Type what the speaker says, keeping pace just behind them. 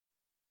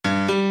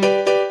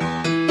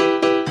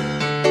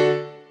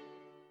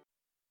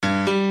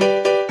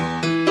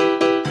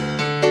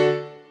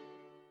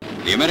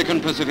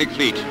American Pacific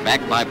Fleet,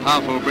 backed by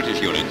powerful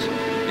British units,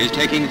 is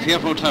taking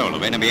fearful toll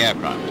of enemy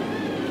aircraft.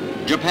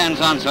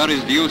 Japan's answer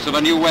is the use of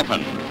a new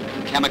weapon,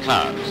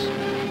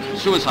 Kamikaze,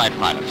 suicide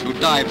pilots who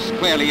dive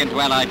squarely into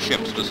Allied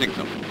ships to sink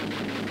them.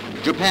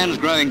 Japan's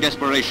growing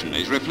desperation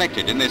is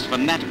reflected in this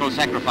fanatical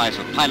sacrifice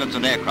of pilots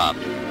and aircraft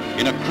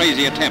in a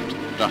crazy attempt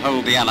to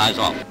hold the Allies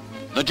off.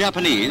 The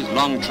Japanese,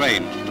 long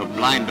trained to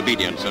blind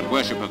obedience and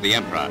worship of the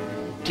Emperor,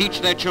 teach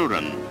their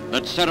children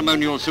that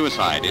ceremonial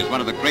suicide is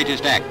one of the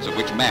greatest acts of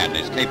which man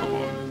is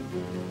capable.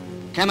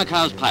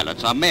 Kamikaze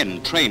pilots are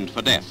men trained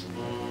for death.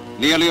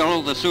 Nearly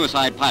all the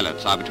suicide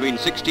pilots are between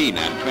 16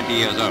 and 20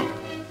 years old.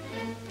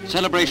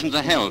 Celebrations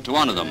are held to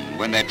honor them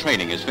when their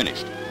training is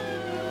finished.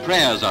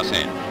 Prayers are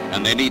said,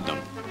 and they need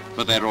them,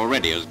 for they're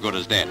already as good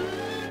as dead.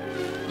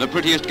 The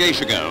prettiest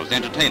geisha girls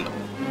entertain them.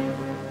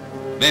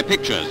 Their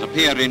pictures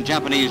appear in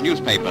Japanese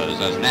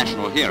newspapers as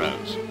national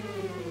heroes.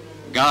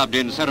 Garbed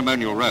in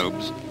ceremonial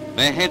robes,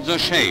 their heads are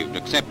shaved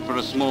except for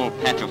a small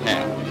patch of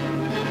hair.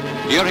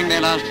 During their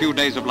last few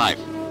days of life,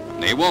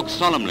 they walk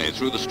solemnly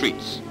through the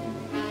streets.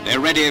 They're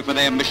ready for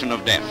their mission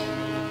of death.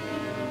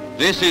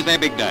 This is their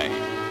big day.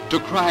 To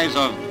cries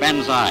of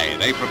Banzai,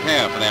 they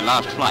prepare for their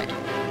last flight,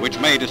 which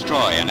may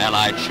destroy an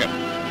Allied ship.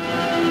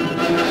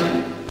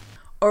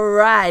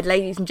 Alright,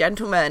 ladies and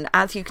gentlemen,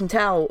 as you can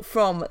tell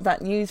from that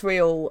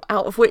newsreel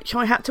out of which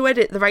I had to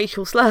edit the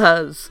racial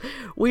slurs,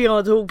 we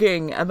are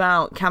talking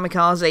about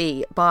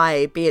Kamikaze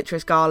by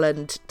Beatrice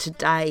Garland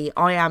today.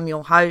 I am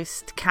your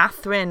host,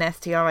 Catherine,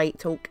 STR8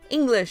 Talk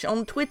English,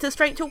 on Twitter,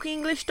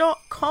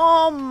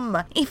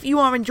 straighttalkingenglish.com. If you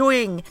are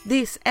enjoying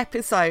this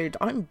episode,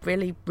 I'm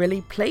really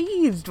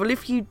pleased. Well,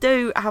 if you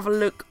do, have a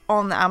look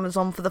on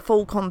Amazon for the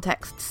full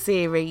context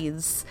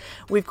series.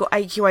 We've got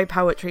AQA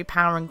Poetry,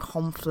 Power and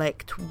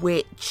Conflict,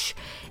 which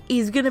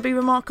is going to be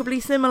remarkably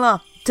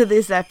similar to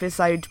this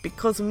episode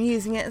because I'm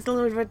using it as a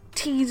little bit of a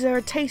teaser,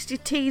 a tasty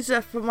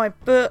teaser for my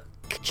book.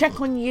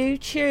 Check on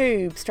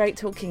YouTube, Straight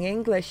Talking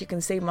English. You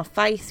can see my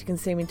face, you can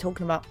see me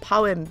talking about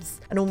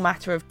poems and all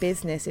matter of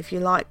business. If you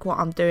like what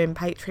I'm doing,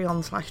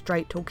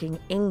 Patreon/Straight Talking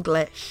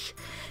English.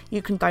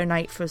 You can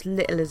donate for as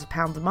little as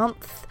 £1 a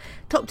month.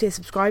 Top tier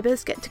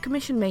subscribers get to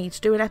commission me to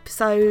do an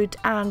episode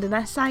and an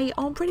essay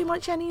on pretty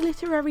much any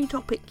literary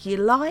topic you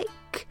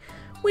like,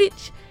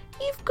 which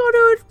you've got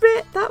to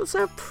admit, that's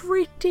a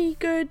pretty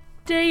good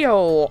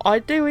deal. I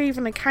do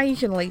even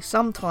occasionally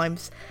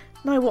sometimes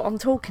know what I'm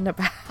talking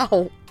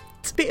about.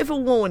 Bit of a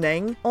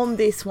warning on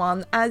this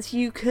one, as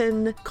you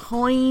can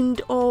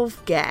kind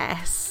of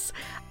guess.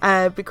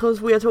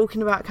 Because we are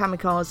talking about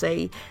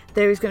Kamikaze,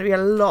 there is going to be a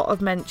lot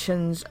of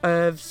mentions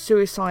of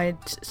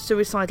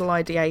suicidal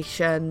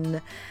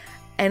ideation,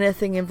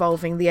 anything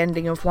involving the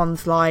ending of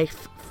one's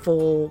life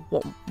for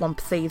what one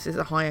perceives as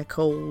a higher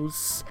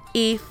cause.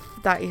 If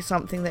that is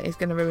something that is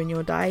going to ruin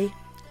your day,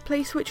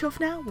 please switch off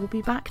now. We'll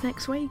be back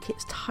next week.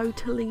 It's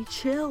totally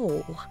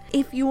chill.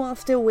 If you are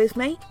still with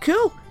me,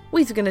 cool.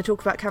 We're going to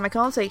talk about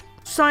Kamikaze.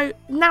 So,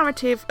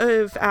 narrative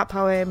of our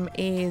poem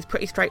is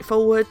pretty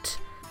straightforward.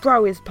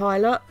 Bro is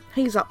pilot,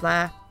 he's up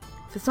there.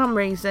 For some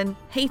reason,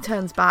 he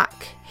turns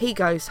back, he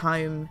goes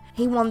home.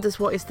 He wonders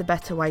what is the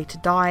better way to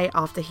die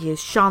after he is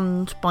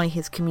shunned by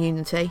his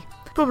community.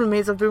 The problem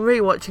is, I've been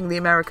rewatching The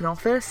American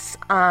Office.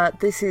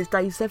 This is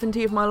day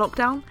 70 of my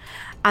lockdown.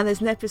 And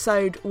there's an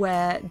episode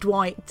where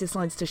Dwight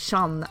decides to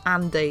shun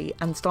Andy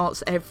and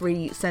starts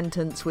every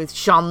sentence with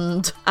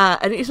shunned.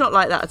 And it's not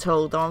like that at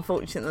all, though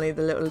unfortunately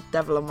the little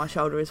devil on my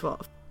shoulder is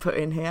what I've put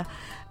in here.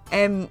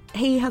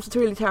 He has a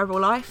really terrible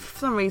life. For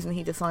some reason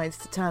he decides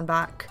to turn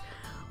back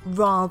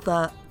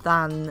rather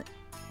than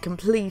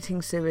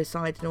completing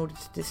suicide in order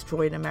to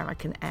destroy an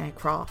American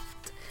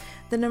aircraft.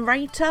 The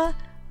narrator,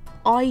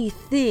 I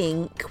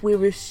think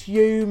we're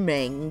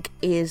assuming,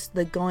 is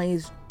the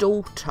guy's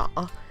daughter,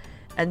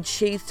 and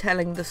she's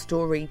telling the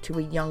story to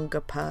a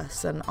younger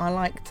person. I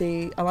like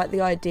the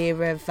idea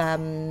of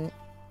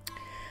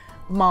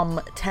mum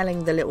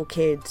telling the little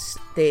kids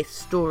this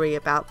story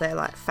about their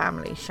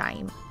family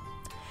shame.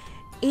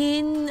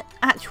 In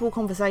actual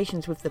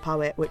conversations with the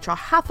poet, which I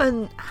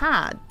haven't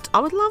had,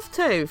 I would love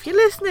to. If you're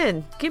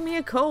listening, give me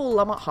a call.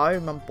 I'm at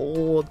home, I'm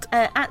bored.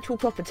 Actual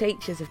proper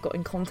teachers have got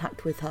in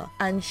contact with her,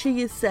 and she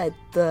has said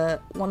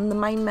that one of the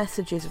main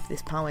messages of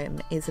this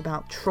poem is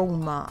about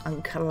trauma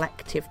and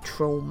collective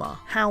trauma.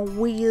 How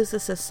we as a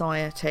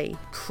society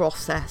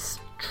process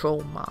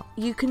trauma.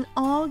 You can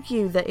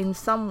argue that in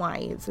some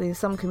ways, in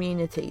some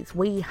communities,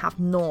 we have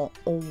not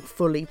all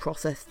fully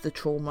processed the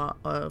trauma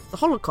of the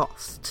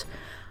Holocaust.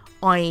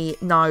 I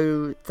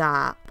know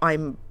that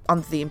I'm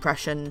under the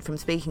impression from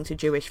speaking to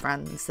Jewish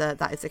friends that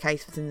that is the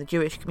case within the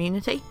Jewish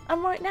community.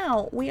 And right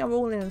now, we are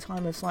all in a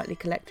time of slightly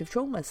collective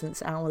trauma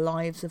since our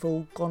lives have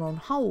all gone on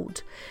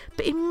hold.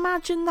 But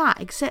imagine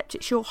that, except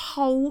it's your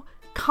whole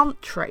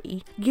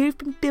country, you've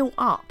been built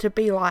up to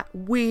be like,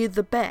 we're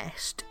the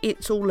best,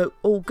 it's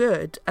all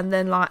good, and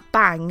then like,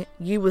 bang,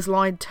 you was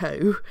lied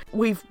to,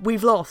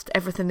 we've lost,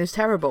 everything is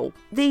terrible.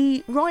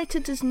 The writer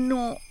does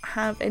not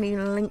have any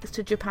links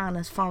to Japan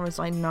as far as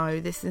I know.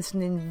 This is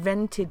an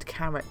invented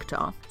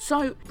character.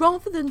 So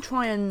rather than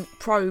try and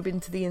probe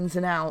into the ins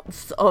and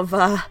outs of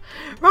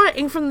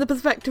writing from the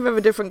perspective of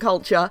a different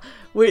culture,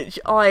 which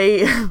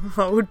I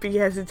would be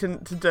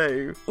hesitant to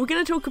do, we're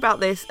going to talk about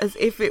this as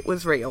if it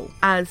was real,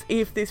 as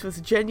if this was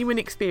a genuine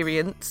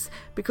experience,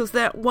 because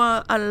there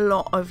were a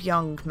lot of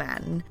young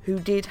men who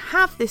did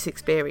have this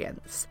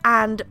experience,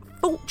 and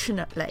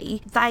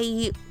fortunately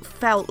they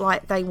felt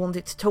like they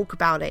wanted to talk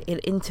about it in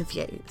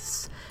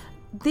interviews.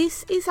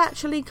 This is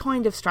actually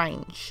kind of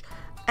strange.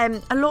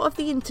 A lot of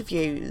the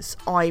interviews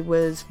I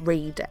was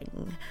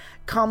reading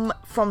come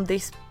from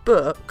this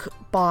book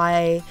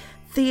by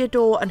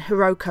Theodore and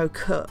Hiroko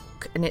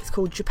Cook, and it's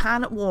called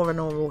Japan at War and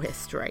Oral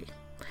History.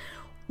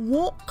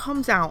 What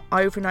comes out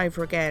over and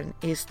over again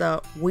is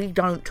that we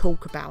don't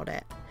talk about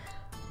it.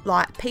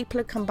 Like, people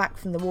have come back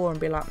from the war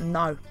and be like,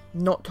 no,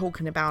 not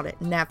talking about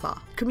it, never.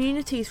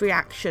 Community's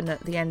reaction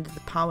at the end of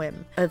the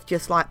poem of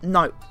just like,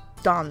 no,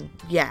 done,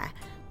 yeah,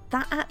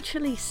 that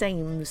actually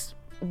seems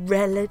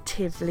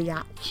relatively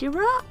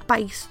accurate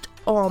based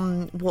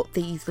on what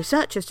these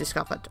researchers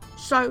discovered.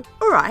 So,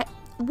 alright,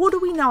 what do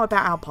we know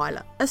about our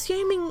pilot?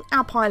 Assuming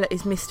our pilot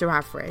is Mr.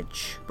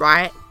 Average,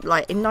 right?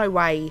 Like, in no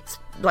way,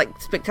 like,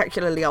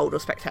 spectacularly old or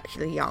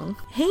spectacularly young.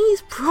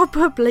 He's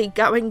probably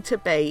going to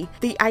be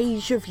the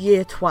age of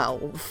year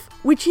 12,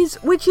 which is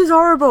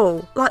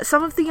horrible. Like,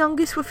 some of the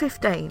youngest were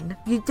 15.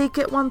 You did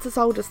get ones as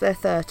old as their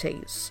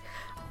 30s.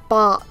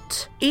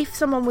 But if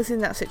someone was in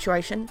that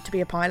situation to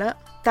be a pilot,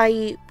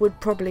 they would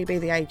probably be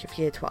the age of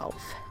year 12.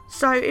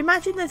 So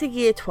imagine there's a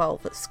year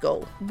 12 at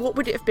school. What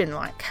would it have been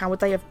like? How would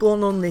they have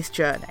gone on this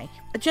journey?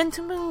 A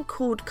gentleman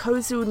called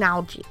Kozu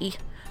Naoji,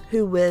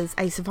 who was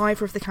a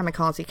survivor of the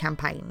Kamikaze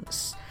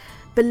campaigns,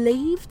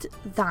 believed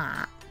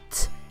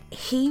that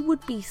he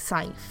would be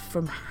safe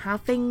from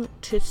having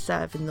to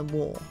serve in the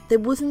war. There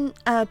wasn't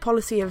a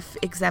policy of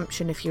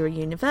exemption if you're a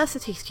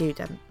university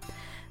student.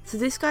 So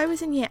this guy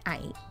was in year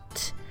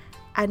 8,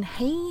 and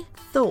he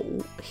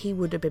thought he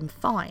would have been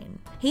fine.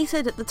 He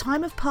said at the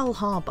time of Pearl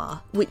Harbor,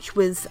 which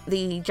was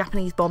the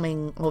Japanese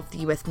bombing of the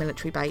US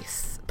military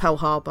base, Pearl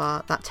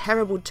Harbor, that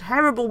terrible,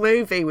 terrible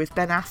movie with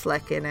Ben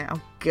Affleck in it,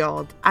 oh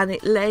god, and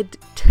it led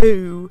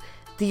to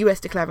the US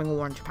declaring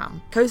war on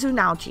Japan. Kozu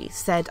Naoji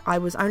said, I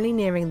was only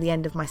nearing the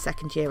end of my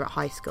second year at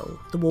high school.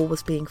 The war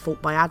was being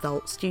fought by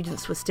adults.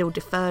 Students were still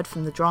deferred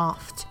from the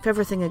draft. If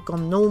everything had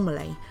gone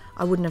normally,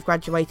 I wouldn't have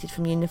graduated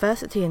from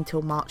university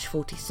until March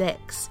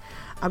 46.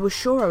 I was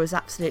sure I was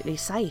absolutely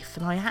safe,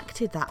 and I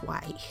acted that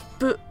way.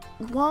 But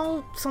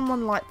while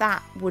someone like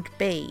that would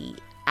be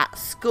at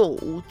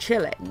school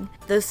chilling,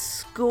 the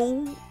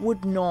school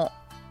would not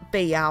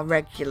be our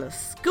regular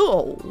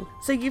school.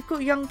 So you've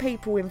got young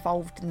people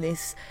involved in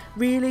this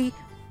really,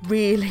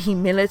 really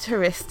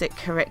militaristic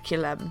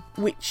curriculum,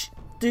 which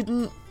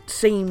didn't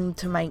seem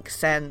to make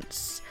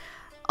sense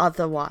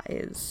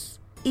otherwise.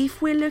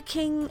 If we're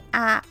looking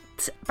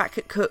back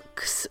at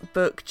Cook's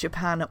book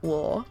Japan at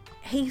War,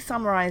 he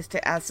summarised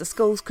it as the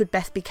schools could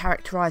best be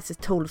characterised as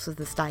tools of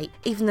the state.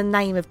 Even the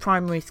name of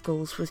primary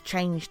schools was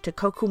changed to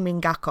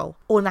Kokumin-gakko,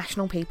 or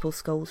National People's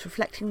Schools,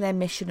 reflecting their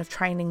mission of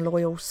training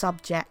loyal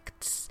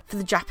subjects for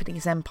the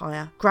Japanese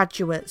Empire.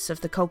 Graduates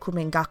of the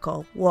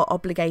Kokumin-gakko were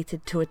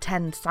obligated to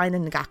attend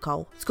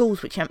Seinen-gakko,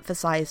 schools which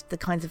emphasised the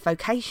kinds of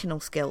vocational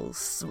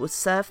skills that would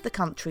serve the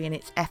country in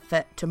its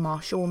effort to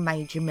marshal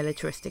major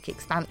militaristic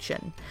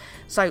expansion.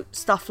 So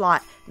stuff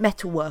like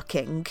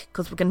metalworking,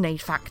 because we're going to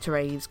need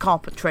factories,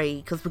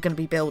 carpentry, because we're going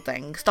to be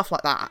building, stuff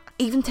like that.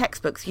 Even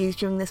textbooks used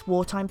during this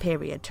wartime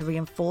period to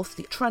reinforce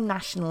the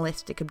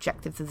ultra-nationalistic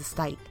objectives of the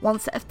state. One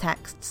set of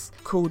texts,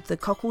 called the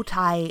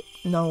Kokutai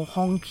no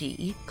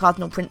Honki,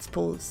 Cardinal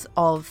Principles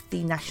of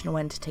the National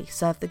Entity,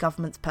 served the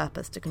government's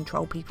purpose to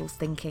control people's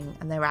thinking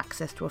and their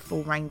access to a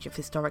full range of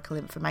historical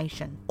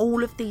information.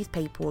 All of these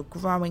people are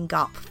growing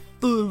up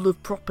full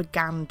of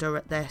propaganda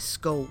at their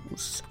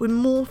schools. We're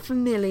more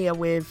familiar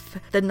with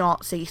the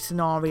Nazi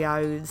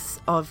scenarios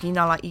of, you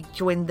know, like you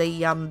join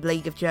the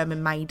League of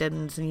German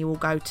Maidens and you all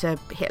go to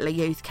Hitler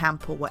Youth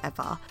Camp or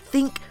whatever.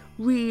 Think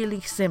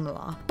really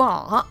similar.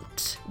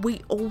 But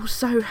we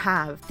also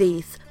have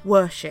this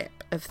worship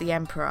of the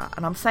emperor,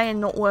 and I'm saying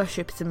not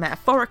worship as a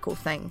metaphorical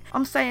thing.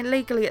 I'm saying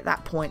legally at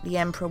that point the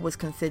emperor was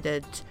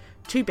considered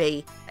to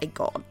be a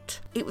god.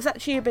 It was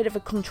actually a bit of a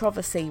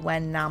controversy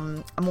when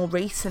a more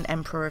recent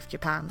emperor of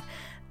Japan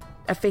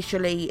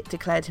officially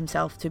declared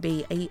himself to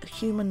be a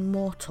human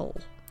mortal.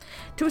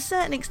 To a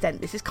certain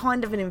extent, this is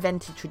kind of an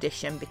invented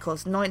tradition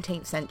because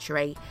 19th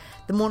century,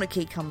 the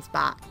monarchy comes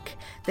back.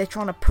 They're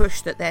trying to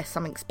push that there's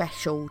something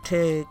special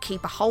to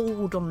keep a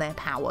hold on their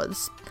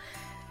powers.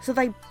 So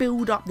they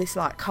build up this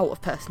like cult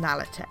of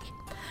personality.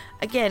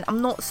 Again,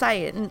 I'm not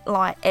saying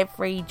like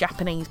every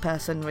Japanese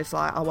person was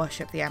like, I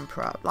worship the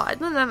emperor. Like,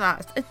 no.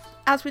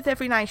 As with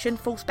every nation,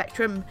 full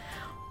spectrum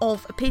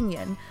of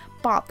opinion,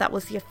 but that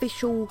was the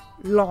official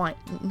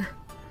line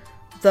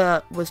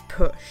that was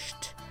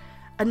pushed.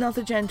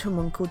 Another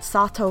gentleman called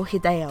Sato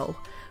Hideo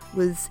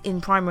was in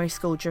primary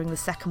school during the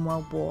Second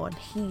World War, and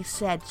he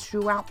said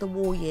throughout the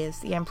war years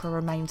the Emperor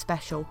remained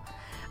special.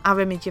 Our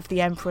image of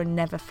the Emperor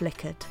never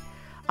flickered.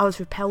 I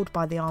was repelled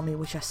by the army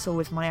which I saw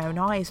with my own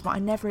eyes, but I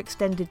never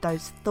extended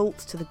those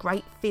thoughts to the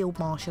great Field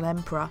Marshal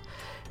Emperor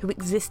who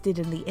existed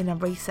in the inner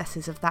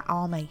recesses of that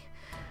army.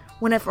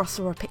 Whenever I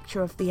saw a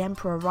picture of the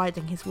Emperor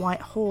riding his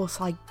white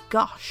horse, I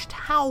gushed.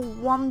 How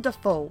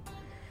wonderful!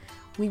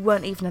 We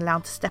weren't even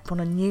allowed to step on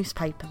a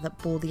newspaper that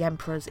bore the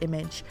Emperor's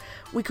image.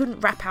 We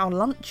couldn't wrap our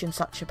lunch in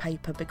such a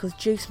paper because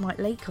juice might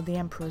leak on the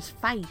Emperor's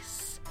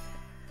face.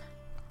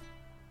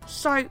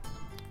 So,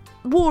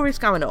 war is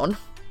going on.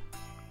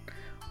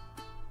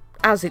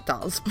 As it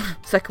does.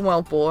 Second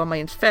World War, I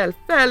mean, it's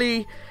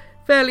fairly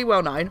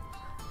well known.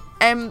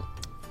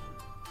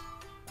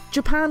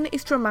 Japan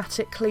is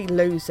dramatically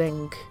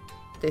losing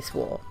this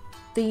war.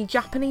 The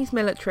Japanese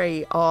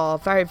military are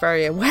very,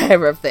 very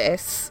aware of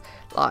this,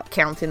 like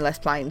counting less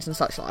planes and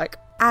such like,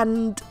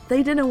 and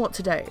they don't know what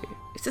to do.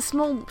 It's a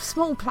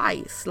small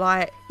place,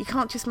 like, you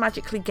can't just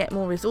magically get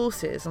more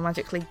resources and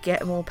magically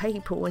get more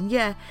people, and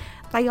yeah,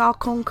 they are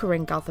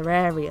conquering other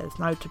areas,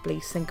 notably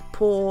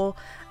Singapore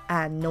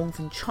and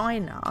northern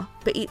China,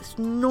 but it's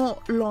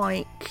not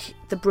like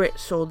the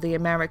Brits or the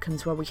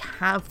Americans where we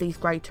have these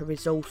greater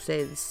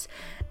resources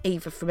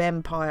either from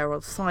empire or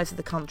the size of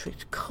the country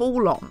to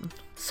call on.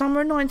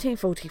 Summer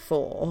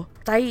 1944,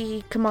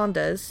 the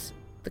commanders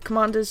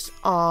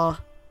are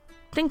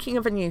thinking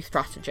of a new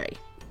strategy,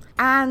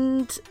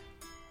 and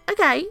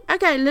okay,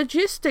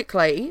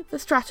 logistically the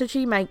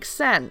strategy makes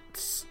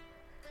sense.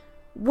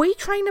 We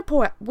train a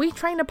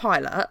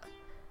pilot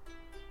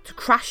to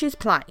crash his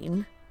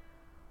plane,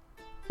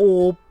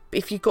 or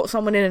if you've got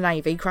someone in a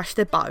navy, crash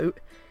their boat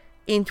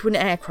into an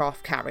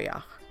aircraft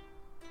carrier.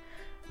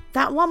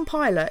 That one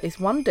pilot is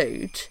one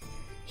dude.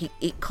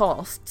 It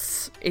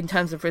costs, in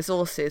terms of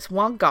resources,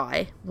 one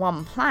guy,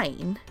 one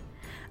plane,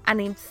 and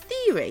in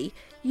theory,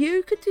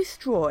 you could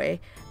destroy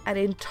an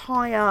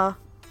entire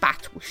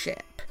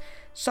battleship.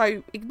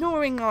 So,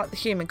 ignoring like the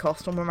human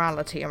cost or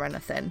morality or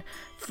anything,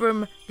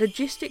 from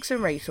logistics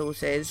and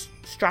resources,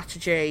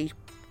 strategy,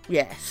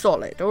 yeah,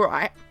 solid,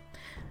 alright.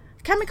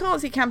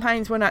 Kamikaze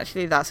campaigns weren't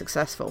actually that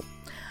successful.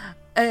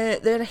 They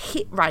had a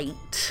hit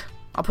rate,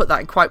 I'll put that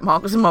in quote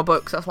marks in my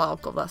books, that's like, oh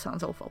god, that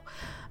sounds awful,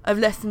 of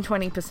less than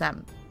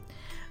 20%.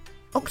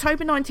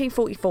 October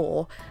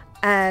 1944,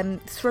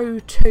 through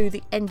to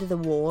the end of the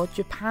war,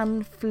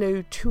 Japan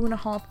flew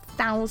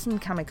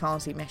 2,500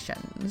 kamikaze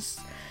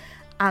missions,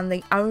 and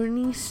they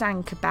only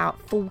sank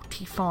about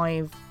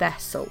 45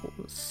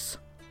 vessels.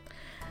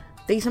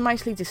 These are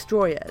mostly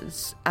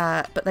destroyers,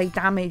 but they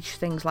damaged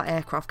things like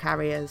aircraft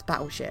carriers,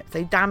 battleships.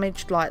 They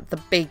damaged like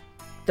the big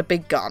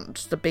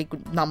guns, the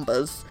big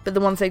numbers, but the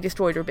ones they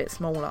destroyed are a bit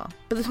smaller.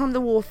 By the time the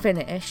war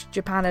finished,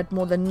 Japan had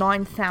more than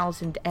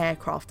 9,000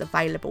 aircraft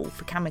available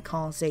for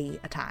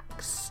kamikaze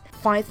attacks.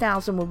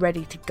 5,000 were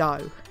ready to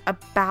go.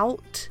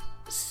 About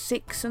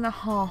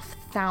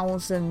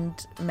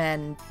 6,500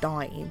 men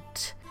died,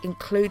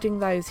 including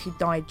those who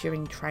died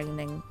during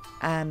training.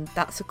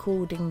 That's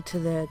according to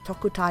the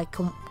Tokutai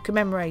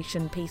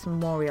Commemoration Peace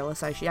Memorial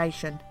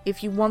Association.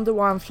 If you wonder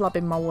why I'm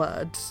flubbing my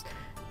words,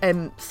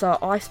 so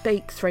I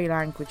speak 3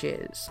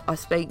 languages. I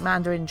speak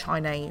Mandarin,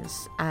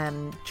 Chinese,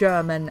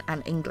 German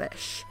and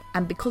English.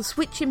 And because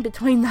switching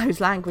between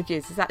those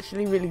languages is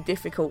actually really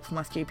difficult for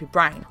my stupid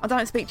brain, I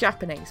don't speak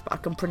Japanese, but I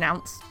can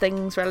pronounce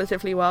things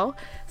relatively well.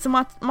 So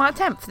my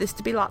attempt for this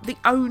to be like the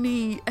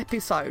only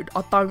episode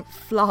I don't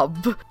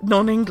flub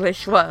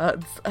non-English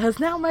words has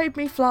now made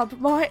me flub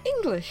my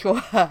English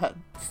words.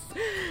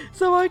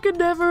 So I could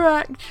never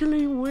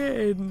actually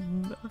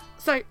win.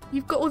 So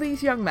you've got all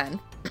these young men,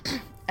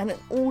 and an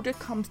order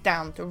comes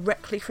down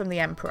directly from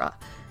the Emperor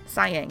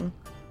saying,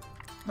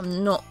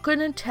 I'm not going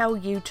to tell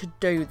you to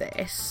do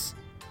this,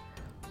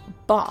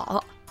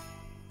 but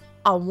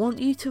I want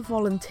you to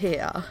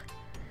volunteer,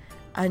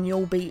 and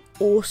you'll be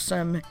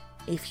awesome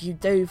if you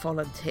do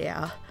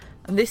volunteer.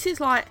 And this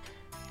is like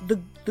the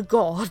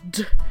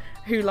god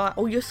who, like,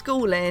 all your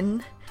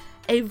schooling,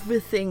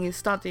 everything is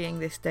studying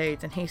this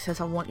dude, and he says,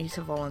 I want you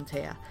to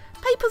volunteer.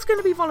 People's going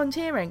to be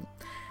volunteering.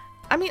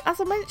 I mean, as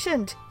I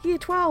mentioned, year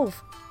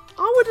 12.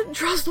 I wouldn't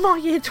trust my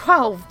year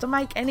 12 to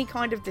make any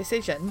kind of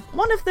decision.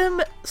 One of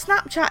them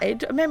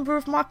Snapchatted a member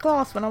of my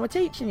class when I was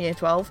teaching year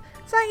 12,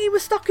 saying he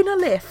was stuck in a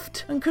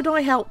lift and could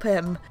I help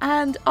him.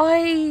 And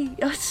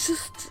it's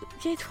just,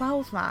 year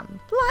 12, man.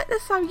 Like, they're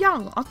so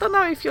young. I don't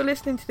know if you're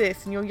listening to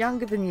this and you're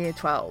younger than year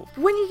 12.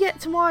 But when you get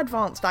to my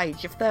advanced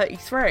age of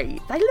 33,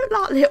 they look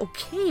like little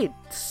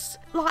kids.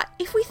 Like,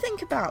 if we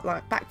think about,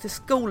 like, back to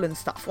school and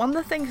stuff, one of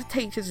the things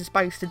teachers are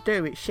supposed to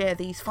do is share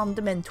these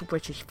fundamental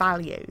British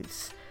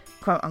values,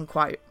 quote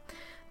unquote.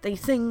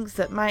 These things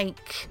that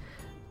make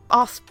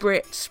us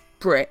Brits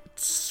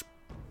Brits,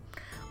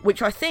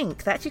 which I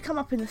think they actually come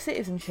up in the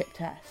citizenship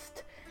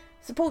test.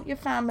 Support your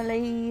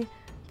family,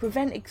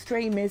 prevent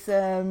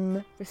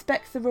extremism,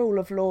 respect the rule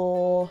of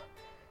law,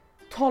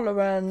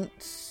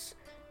 tolerance,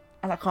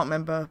 and I can't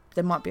remember,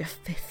 there might be a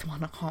fifth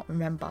one, I can't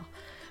remember.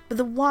 But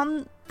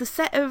the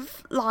set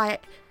of,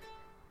 like,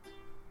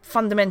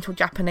 fundamental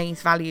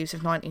Japanese values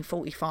of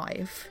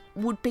 1945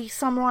 would be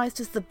summarised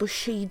as the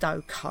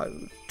Bushido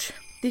Code.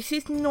 This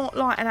is not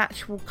like an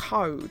actual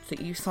code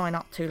that you sign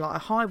up to, like a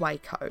highway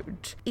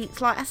code.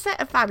 It's like a set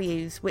of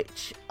values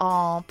which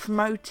are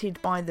promoted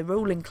by the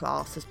ruling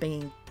class as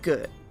being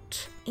good.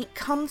 It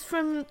comes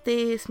from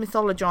this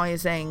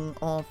mythologising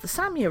of the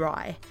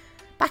samurai.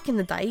 Back in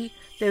the day,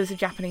 there was a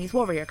Japanese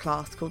warrior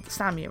class called the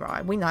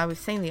samurai. We know, we've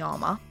seen the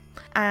armour.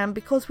 And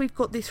because we've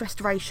got this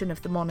restoration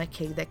of the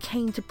monarchy, they're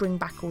keen to bring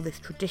back all this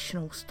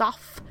traditional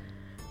stuff.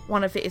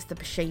 One of it is the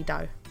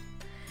Bushido.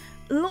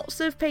 Lots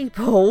of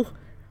people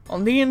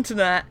on the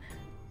internet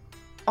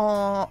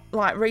are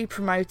like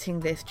re-promoting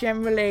this.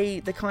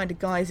 Generally, the kind of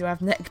guys who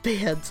have neck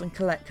beards and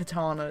collect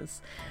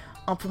katanas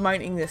are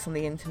promoting this on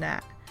the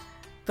internet.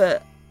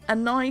 But a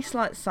nice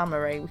like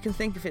summary, we can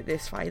think of it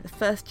this way: the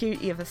first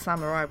duty of a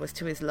samurai was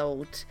to his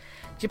lord.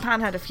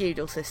 Japan had a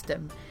feudal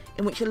system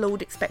in which a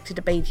lord expected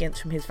obedience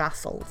from his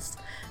vassals,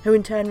 who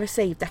in turn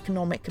received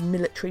economic and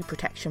military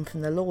protection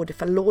from the lord.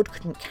 If a lord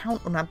couldn't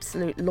count on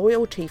absolute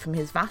loyalty from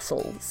his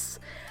vassals,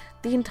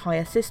 the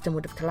entire system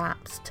would have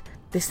collapsed.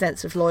 This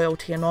sense of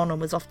loyalty and honour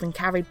was often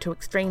carried to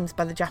extremes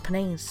by the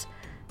Japanese,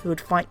 who would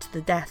fight to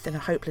the death in a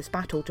hopeless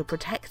battle to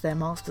protect their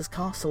master's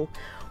castle,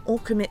 or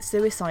commit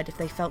suicide if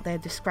they felt they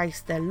had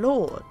disgraced their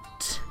lord.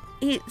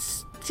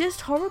 It's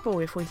just horrible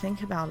if we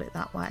think about it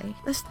that way.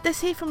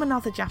 Let's hear from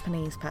another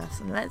Japanese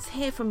person. Let's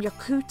hear from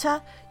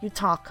Yakuta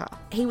Yutaka.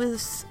 He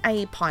was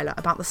a pilot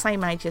about the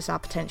same age as our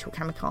potential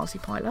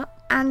kamikaze pilot,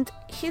 and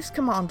his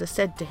commander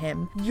said to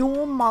him,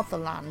 "Your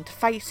motherland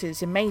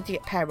faces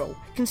immediate peril.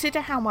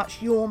 Consider how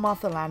much your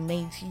motherland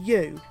needs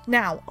you.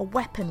 Now, a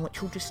weapon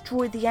which will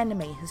destroy the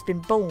enemy has been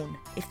born.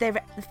 If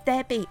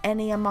there be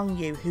any among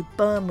you who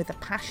burn with a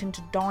passion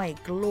to die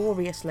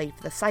gloriously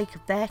for the sake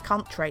of their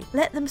country,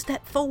 let them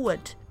step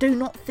forward. Do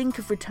not think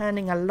of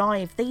returning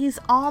alive. These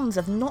arms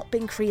have not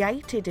been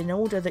created in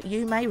order that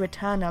you may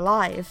return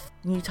alive."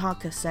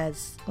 Yutaka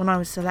says, "When I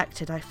was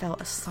selected, I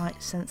felt a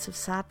slight sense of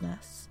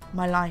sadness.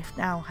 My life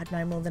now had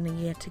no more than a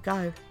year to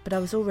go, but I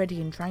was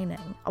already in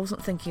training. I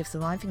wasn't thinking of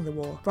surviving the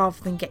war.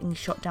 Rather than getting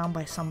shot down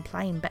by some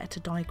plane, better to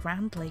die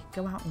grandly,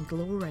 go out in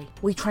glory.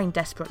 We trained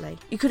desperately.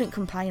 You couldn't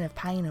complain of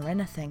pain or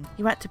anything.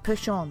 You had to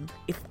push on.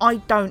 If I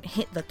don't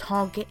hit the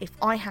target, if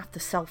I have to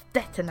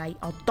self-detonate,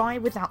 I'll die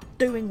without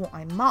doing what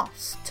I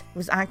must." It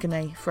was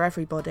agony for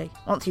everybody.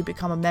 Once you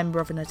become a member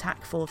of an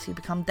attack force, you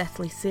become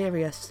deathly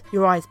serious.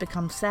 Your eyes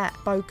become set,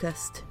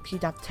 focused. If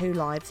you'd had 2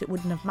 lives, it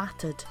wouldn't have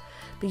mattered.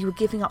 But you were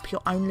giving up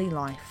your only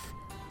life.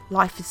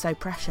 Life is so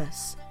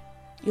precious.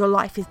 Your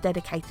life is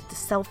dedicated to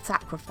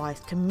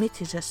self-sacrifice,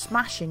 committed to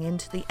smashing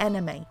into the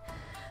enemy.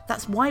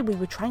 That's why we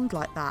were trained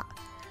like that.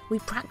 We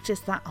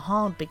practiced that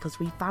hard because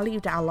we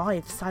valued our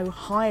lives so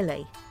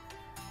highly.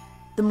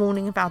 The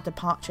morning of our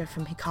departure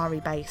from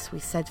Hikari Base, we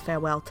said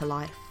farewell to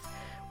life.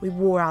 We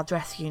wore our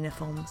dress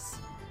uniforms.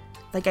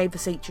 They gave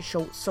us each a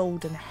short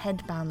sword and a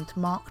headband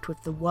marked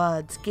with the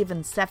words,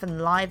 "Given 7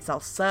 lives, I'll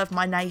serve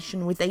my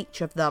nation with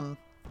each of them."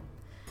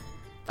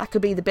 That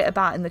could be the bit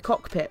about in the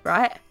cockpit,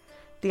 right?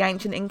 The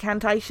ancient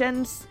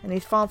incantations and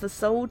his father's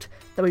sword,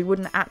 though he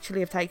wouldn't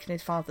actually have taken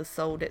his father's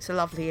sword. It's a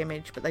lovely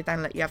image, but they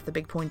don't let you have the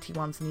big pointy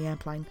ones in the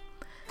airplane.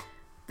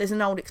 There's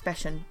an old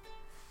expression: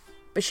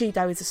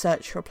 Bushido is a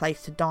search for a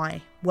place to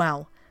die.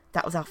 Well,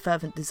 that was our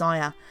fervent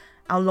desire,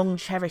 our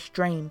long-cherished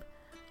dream.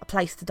 A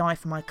place to die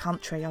for my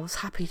country. I was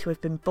happy to have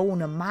been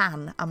born a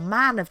man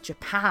of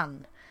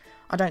Japan.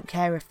 I don't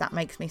care if that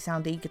makes me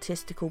sound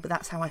egotistical, but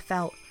that's how I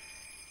felt.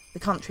 The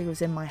country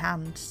was in my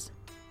hands.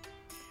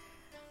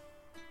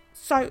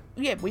 So,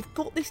 yeah, we've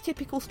got this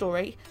typical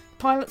story.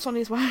 Pilot's on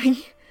his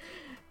way.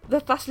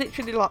 That's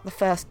literally like the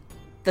first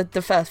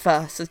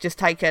verse has just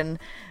taken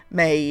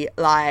me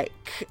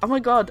like, oh my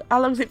god,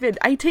 how long's it been?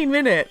 18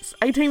 minutes!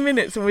 18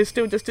 minutes and we're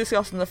still just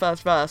discussing the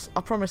first verse.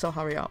 I promise I'll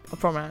hurry up. I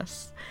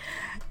promise.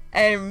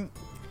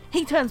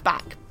 He turns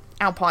back.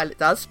 Our pilot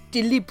does.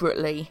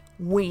 Deliberately,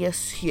 we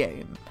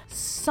assume.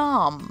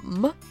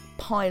 Some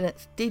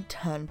pilots did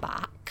turn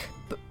back,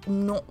 but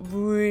not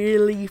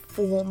really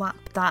for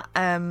that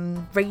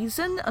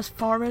reason, as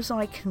far as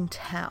I can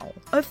tell.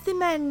 Of the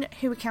men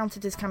who were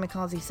counted as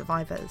kamikaze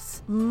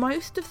survivors,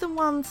 most of the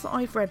ones that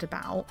I've read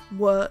about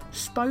were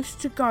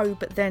supposed to go,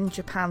 but then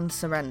Japan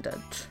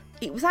surrendered.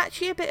 It was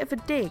actually a bit of a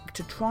dig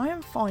to try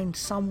and find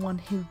someone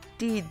who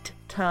did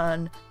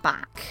turn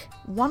back.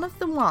 One of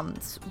the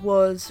ones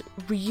was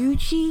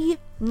Ryuji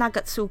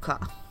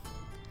Nagatsuka.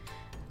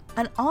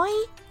 And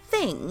I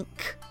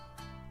think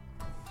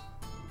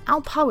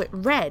our poet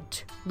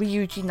read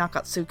Ryuji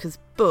Nagatsuka's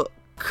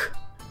book.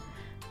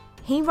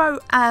 He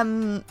wrote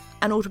an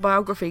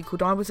autobiography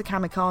called I Was a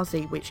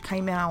Kamikaze, which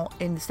came out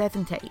in the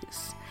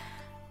 70s.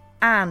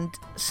 And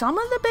some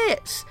of the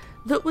bits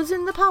that was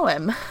in the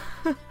poem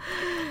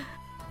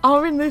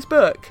are in this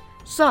book.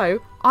 So,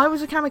 I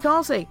was a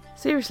kamikaze.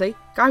 Seriously,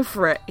 go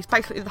for it. It's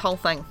basically the whole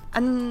thing.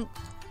 And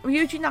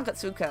Ryuji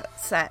Nagatsuka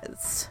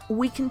says,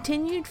 "We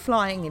continued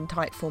flying in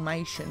tight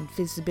formation.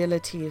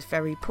 Visibility is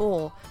very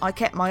poor. I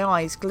kept my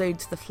eyes glued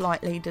to the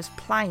flight leader's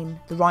plane.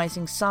 The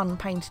rising sun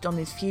painted on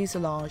his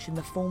fuselage in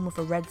the form of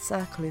a red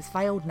circle is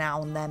veiled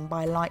now and then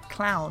by a light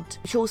cloud,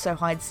 which also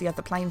hides the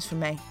other planes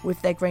from me.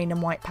 With their green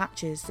and white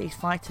patches, these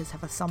fighters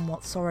have a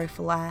somewhat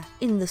sorrowful air.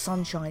 In the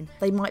sunshine,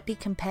 they might be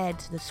compared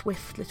to the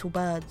swift little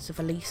birds of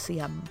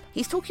Elysium."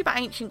 He's talking about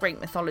ancient Greek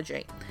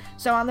mythology.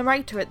 So our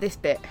narrator at this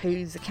bit,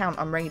 whose account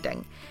I'm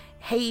reading,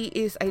 he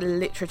is a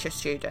literature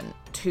student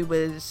who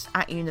was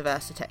at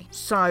university.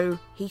 So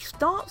he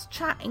starts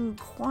chatting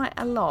quite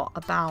a lot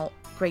about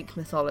Greek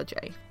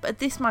mythology. But at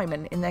this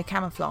moment, in their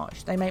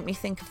camouflage, they make me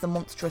think of the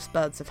monstrous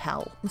birds of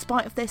hell. In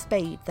spite of their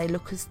speed, they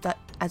look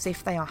as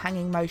if they are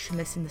hanging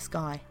motionless in the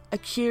sky. A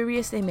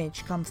curious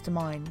image comes to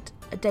mind.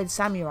 A dead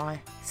samurai,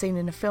 seen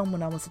in a film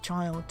when I was a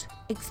child,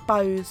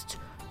 exposed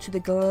to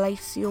the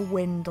glacial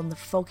wind on the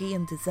foggy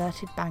and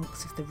deserted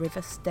banks of the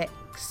River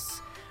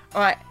Styx.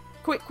 Alright,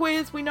 quick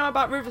quiz, we know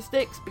about River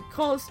Styx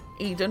because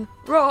Eden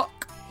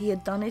Rock. He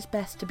had done his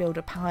best to build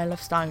a pile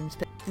of stones,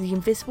 but the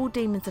invisible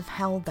demons of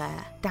hell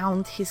there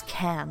downed his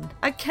cairn.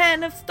 A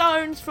cairn of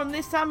stones from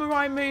this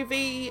samurai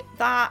movie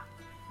that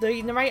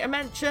the narrator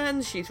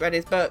mentions. She's read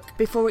his book.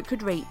 Before it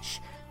could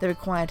reach the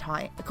required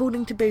height.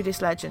 According to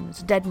Buddhist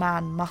legends, a dead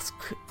man must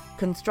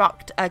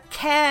construct a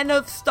cairn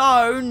of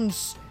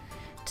stones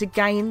to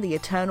gain the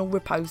eternal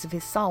repose of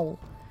his soul.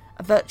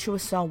 A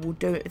virtuous soul will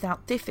do it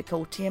without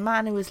difficulty. A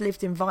man who has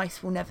lived in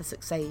vice will never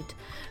succeed,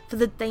 for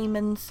the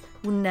demons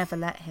will never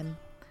let him.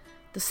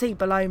 The sea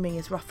below me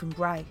is rough and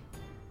grey.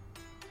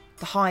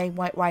 The high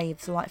white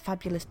waves are like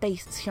fabulous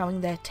beasts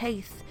showing their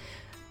teeth,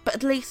 but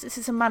at least this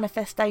is a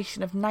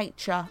manifestation of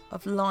nature,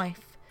 of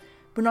life.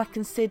 When I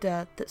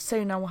consider that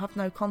soon I will have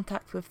no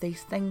contact with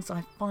these things,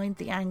 I find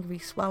the angry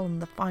swell and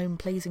the foam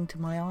pleasing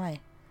to my eye.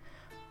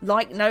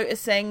 Like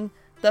noticing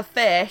the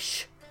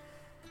fish,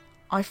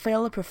 I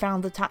feel a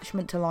profound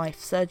attachment to life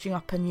surging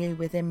up anew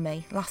within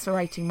me,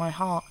 lacerating my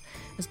heart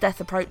as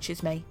death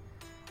approaches me.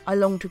 I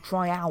long to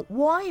cry out,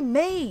 "Why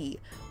me?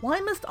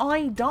 Why must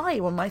I die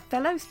when my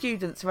fellow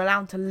students are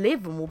allowed to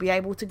live and will be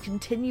able to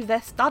continue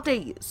their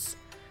studies?"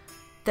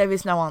 There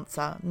is no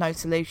answer, no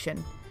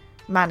solution.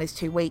 Man is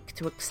too weak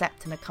to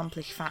accept an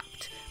accomplished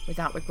fact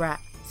without regret.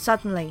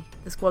 Suddenly,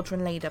 the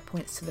squadron leader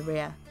points to the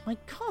rear. My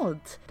God,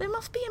 there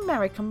must be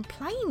American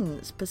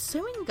planes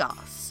pursuing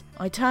us.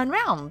 I turn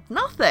round.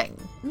 Nothing.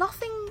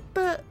 Nothing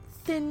but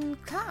thin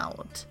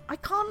cloud. I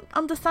can't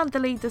understand the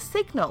leader's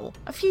signal.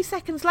 A few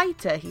seconds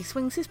later, he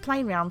swings his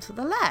plane round to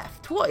the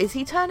left. What, is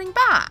he turning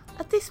back?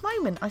 At this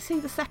moment, I see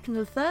the second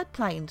and third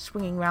plane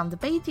swinging round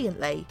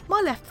obediently.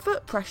 My left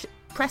foot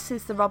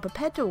presses the rubber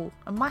pedal,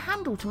 and my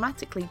hand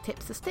automatically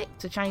tips the stick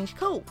to change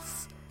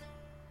course.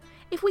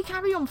 If we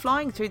carry on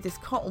flying through this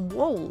cotton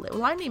wool, it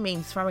will only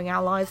mean throwing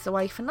our lives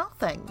away for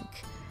nothing.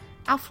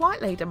 Our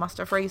flight leader must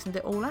have reasoned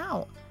it all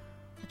out.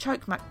 I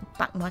choke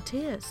back my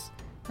tears.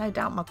 No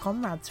doubt my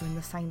comrades are in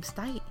the same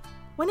state.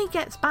 When he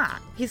gets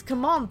back, his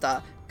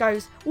commander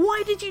goes,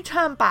 "Why did you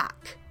turn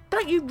back?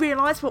 Don't you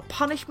realise what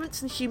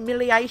punishments and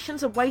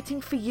humiliations are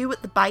waiting for you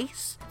at the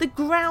base? The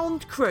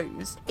ground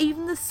crews,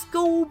 even the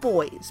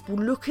schoolboys,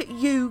 will look at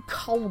you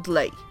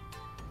coldly."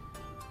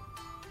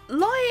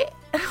 Like...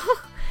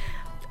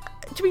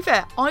 To be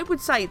fair, I would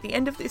say the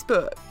end of this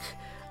book,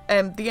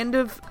 the end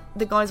of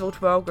the guy's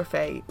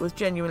autobiography was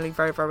genuinely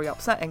very, very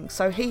upsetting.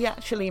 So he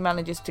actually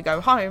manages to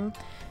go home,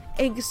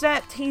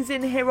 except he's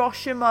in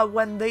Hiroshima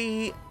when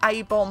the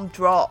A-bomb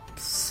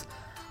drops,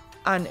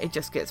 and it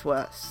just gets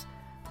worse.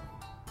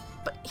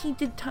 But he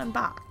did turn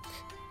back.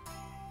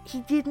 He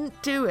didn't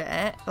do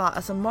it like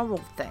as a moral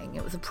thing,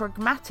 it was a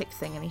pragmatic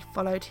thing, and he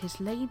followed his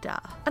leader.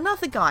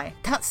 Another guy,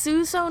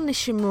 Tatsuzo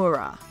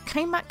Nishimura,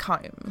 came back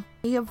home.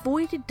 He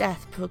avoided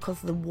death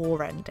because of the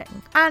war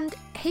ending, and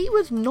he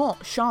was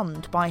not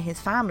shunned by his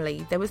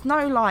family. There was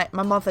no like,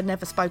 my mother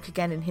never spoke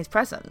again in his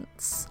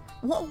presence.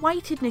 What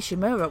awaited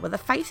Nishimura were the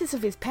faces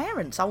of his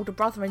parents, older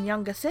brother and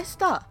younger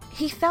sister.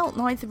 He felt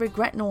neither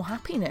regret nor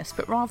happiness,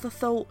 but rather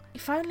thought,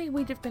 if only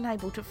we'd have been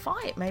able to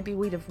fight, maybe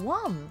we'd have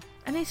won.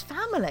 And his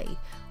family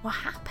were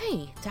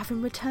happy to have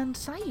him returned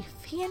safe.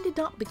 He ended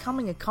up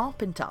becoming a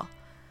carpenter.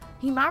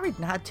 He married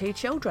and had 2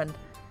 children.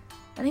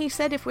 And he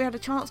said if we had a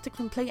chance to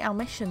complete our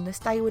mission, this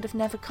day would have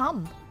never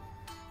come.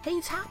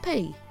 He's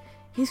happy.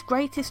 His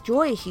greatest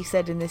joy, he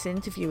said in this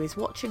interview, is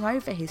watching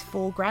over his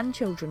 4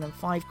 grandchildren and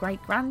 5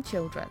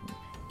 great-grandchildren.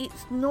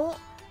 It's not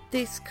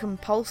this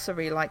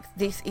compulsory, like,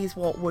 this is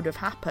what would have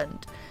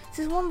happened. This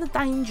is one of the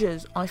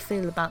dangers I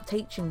feel about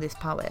teaching this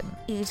poem,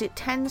 is it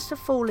tends to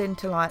fall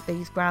into, like,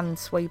 these grand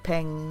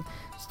sweeping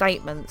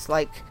statements,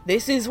 like,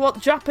 this is what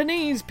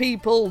Japanese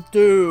people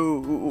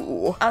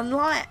do. And,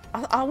 like,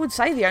 I would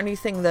say the only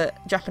thing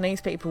that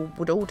Japanese people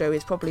would all do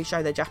is probably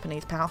show their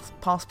Japanese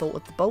passport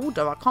at the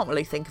border. I can't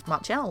really think of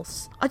much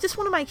else. I just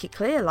want to make it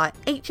clear, like,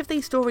 each of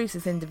these stories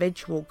is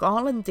individual.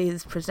 Garland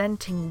is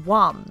presenting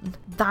one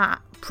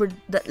that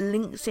that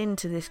links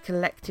into this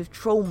collective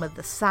trauma,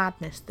 the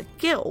sadness, the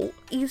guilt,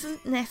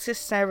 isn't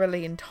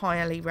necessarily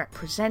entirely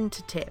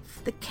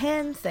representative. The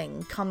cairn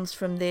thing comes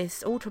from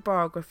this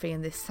autobiography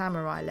and this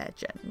samurai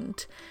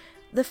legend.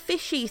 The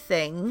fishy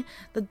thing,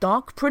 the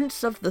Dark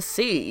Prince of the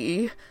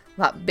Sea,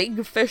 that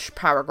big fish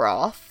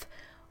paragraph,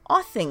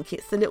 I think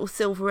it's the little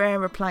silver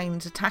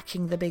aeroplanes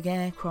attacking the big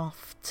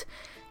aircraft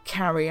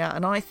carrier,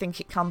 and I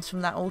think it comes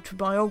from that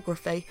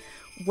autobiography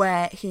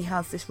where he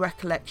has this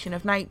recollection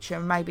of nature,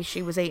 and maybe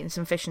she was eating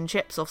some fish and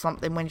chips or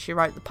something when she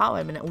wrote the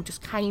poem and it all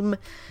just came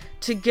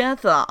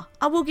together.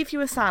 I will give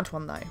you a sad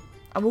one though.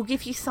 I will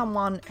give you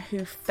someone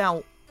who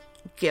felt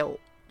guilt,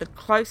 the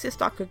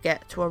closest I could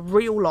get to a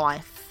real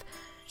life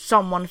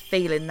someone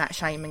feeling that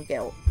shame and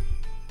guilt.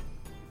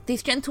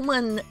 This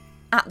gentleman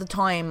at the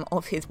time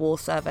of his war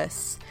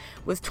service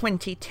was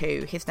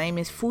 22. His name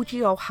is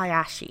Fujio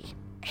Hayashi.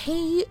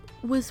 He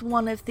was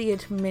one of the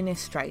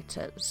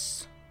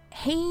administrators.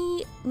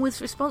 He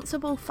was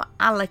responsible for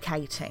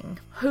allocating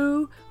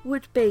who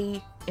would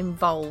be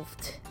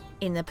involved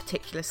in a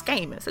particular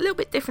scheme. It's a little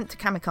bit different to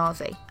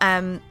Kamikaze.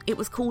 It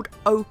was called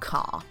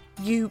OCAR.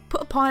 You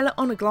put a pilot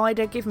on a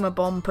glider, give him a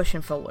bomb, push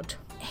him forward.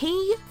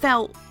 He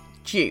felt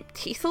duped.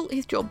 He thought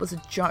his job was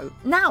a joke.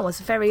 Now, as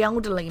a very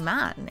elderly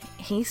man,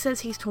 he says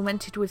he's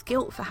tormented with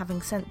guilt for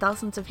having sent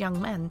dozens of young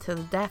men to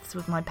the deaths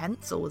with my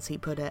pencil, as he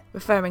put it,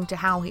 referring to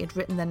how he had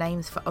written their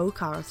names for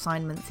OCAR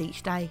assignments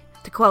each day.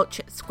 To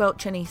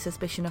squelch any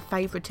suspicion of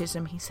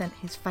favouritism, he sent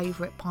his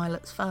favourite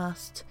pilots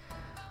first.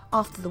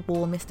 After the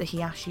war, Mr.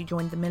 Hayashi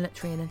joined the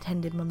military and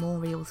attended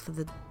memorials for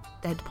the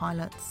dead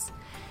pilots.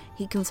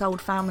 He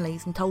consoled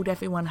families and told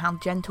everyone how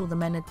gentle the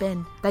men had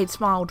been. They'd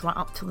smiled right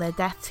up till their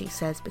deaths, he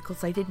says,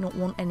 because they did not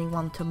want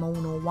anyone to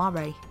mourn or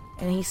worry.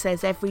 And he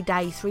says every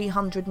day,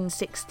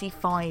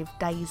 365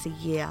 days a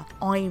year,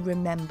 I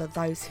remember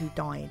those who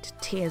died.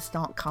 Tears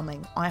start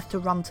coming. I have to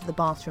run to the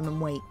bathroom and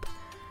weep.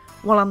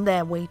 While I'm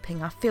there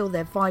weeping, I feel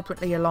they're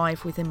vibrantly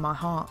alive within my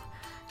heart,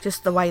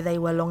 just the way they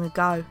were long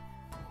ago.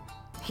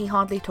 He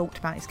hardly talked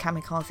about his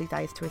Kamikaze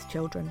days to his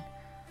children.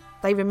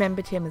 They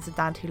remembered him as a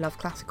dad who loved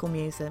classical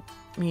music,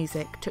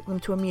 took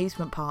them to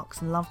amusement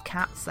parks and loved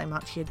cats so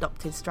much he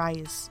adopted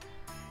strays.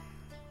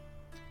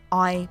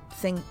 I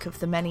think of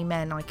the many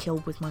men I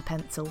killed with my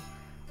pencil,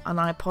 and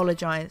I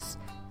apologise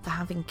for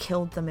having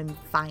killed them in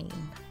vain.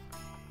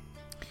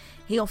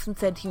 He often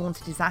said he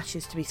wanted his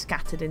ashes to be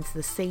scattered into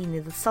the sea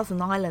near the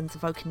southern islands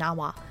of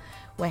Okinawa,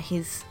 where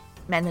his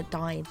men had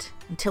died.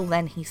 Until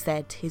then, he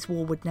said, his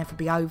war would never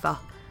be over.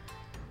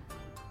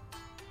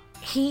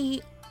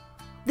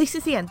 This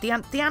is the end.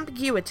 The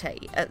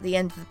ambiguity at the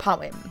end of the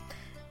poem,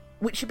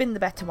 which had been the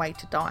better way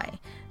to die.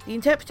 The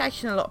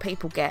interpretation a lot of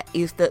people get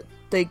is that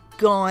the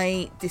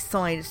guy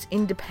decides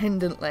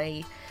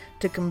independently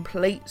to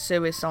complete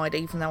suicide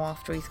even though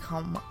after he's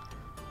come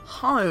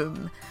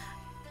home.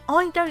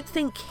 I don't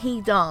think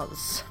he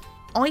does.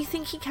 I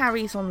think he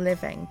carries on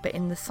living, but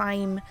in the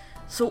same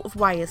sort of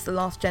way as the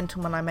last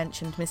gentleman I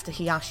mentioned, Mr.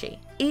 Hayashi.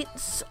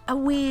 It's a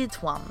weird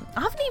one.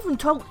 I haven't even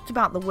talked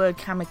about the word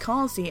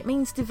kamikaze. It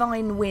means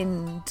divine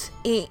wind.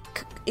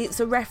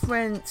 It's a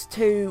reference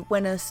to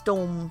when a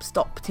storm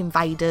stopped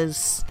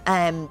invaders.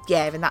 And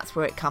that's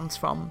where it comes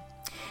from.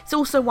 It's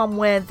also one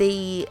where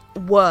the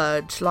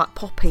word, like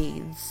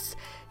poppies,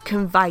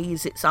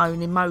 conveys its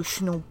own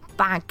emotional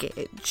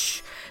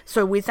baggage.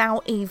 So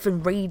without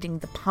even reading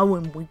the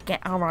poem, we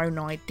get our own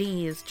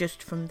ideas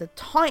just from the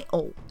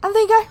title. And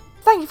there you go.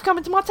 Thank you for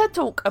coming to my TED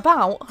Talk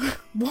about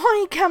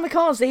why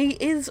Kamikaze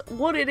is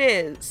what it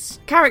is.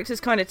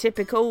 Character's kind of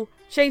typical.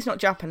 She's not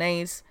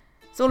Japanese.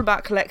 It's all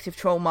about collective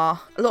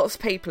trauma. Lots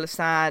of people are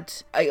sad.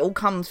 It all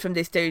comes from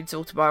this dude's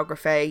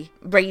autobiography.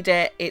 Read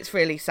it. It's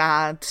really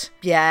sad.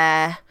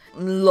 Yeah.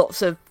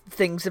 Lots of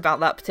things about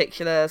that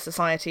particular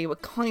society were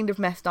kind of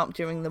messed up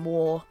during the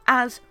war,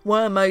 as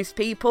were most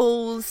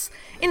people's.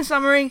 In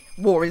summary,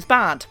 war is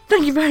bad.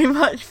 Thank you very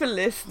much for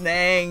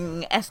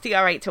listening.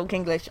 STR8 Talk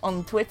English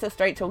on Twitter,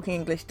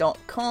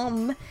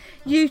 straighttalkingenglish.com,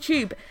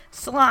 YouTube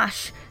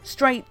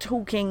 /Straight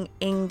Talking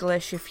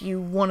English if you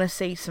want to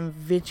see some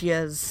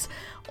videos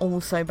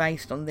also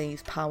based on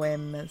these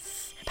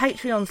poems.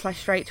 Patreon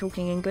 /Straight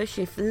Talking English.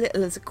 If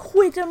little as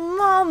 £1 a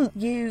month,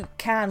 you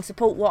can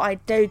support what I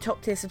do.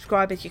 Top tier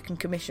subscribers, you can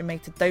commission me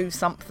to do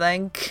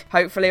something.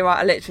 Hopefully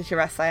write a literature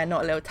essay and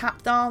not a little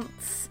tap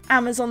dance.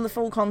 Amazon, the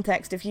full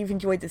context. If you've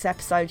enjoyed this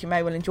episode, you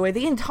may well enjoy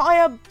the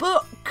entire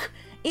book.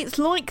 It's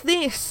like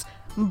this,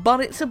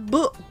 but it's a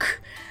book.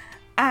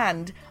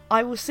 And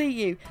I will see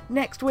you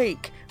next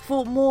week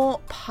for more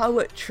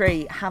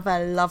poetry. Have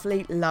a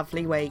lovely,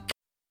 lovely week.